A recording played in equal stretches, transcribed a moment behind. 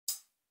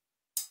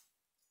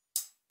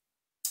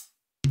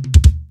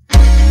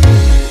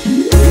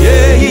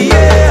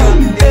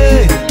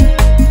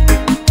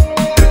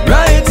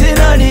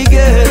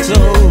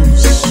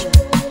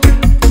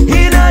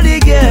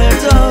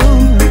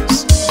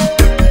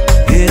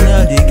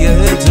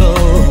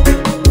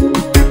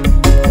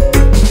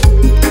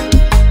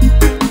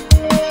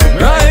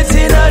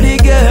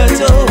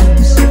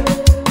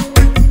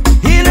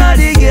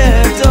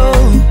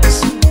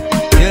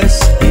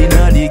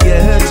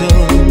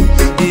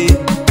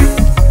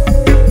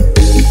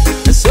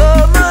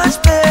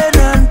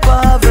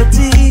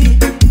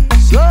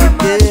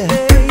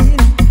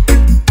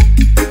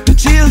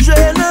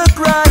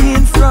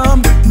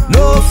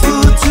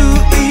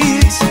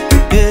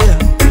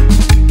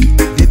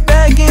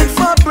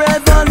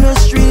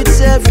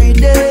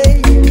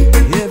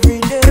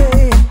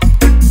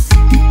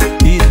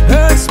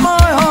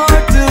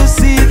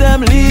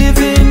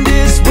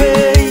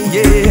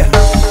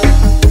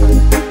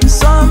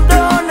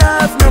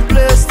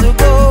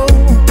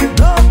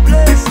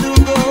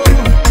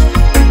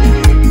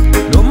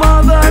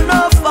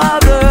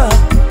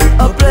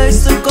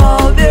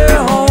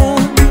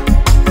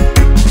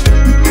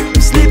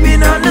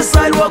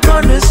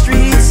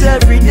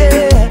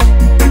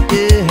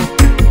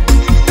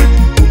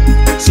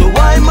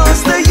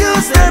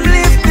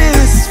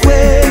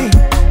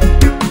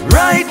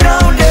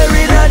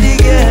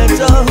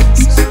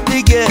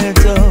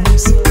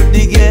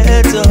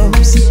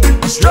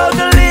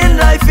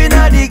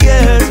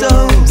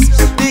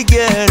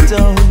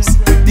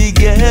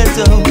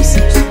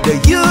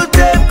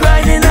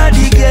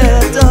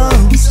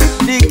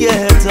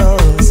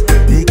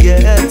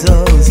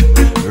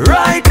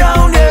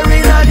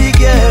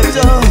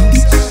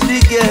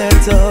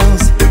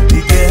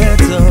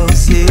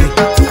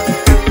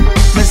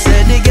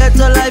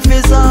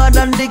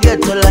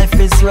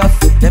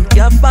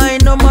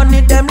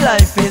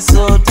life is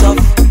so tough.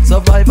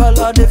 Survival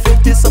of the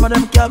 50s, some of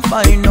them can't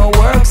find no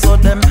work. So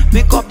them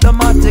pick up the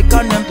matic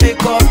and them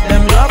pick up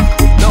them lock.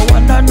 No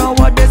wonder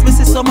nowadays we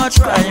see so much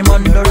crime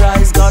on the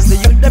rise, cause the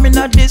youth them in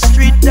the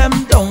street, them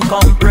don't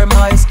complain.